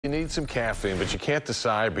You need some caffeine, but you can't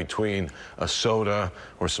decide between a soda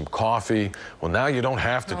or some coffee. Well, now you don't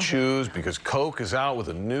have to choose because Coke is out with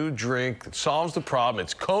a new drink that solves the problem.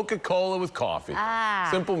 It's Coca-Cola with coffee.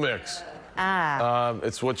 Simple mix.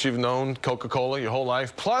 It's what you've known, Coca-Cola, your whole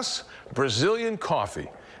life, plus Brazilian coffee.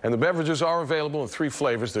 And the beverages are available in 3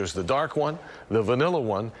 flavors. There's the dark one, the vanilla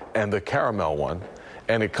one, and the caramel one.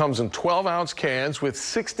 And it comes in 12-ounce cans with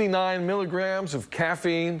 69 milligrams of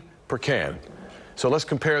caffeine per can. So let's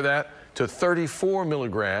compare that to 34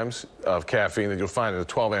 milligrams of caffeine that you'll find in a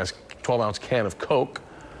 12-ounce can of Coke,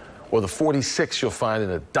 or the 46 you'll find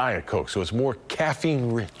in a Diet Coke. So it's more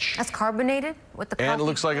caffeine rich. That's carbonated with the coffee? And it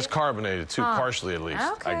looks like it's carbonated too, partially at least,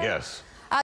 I guess.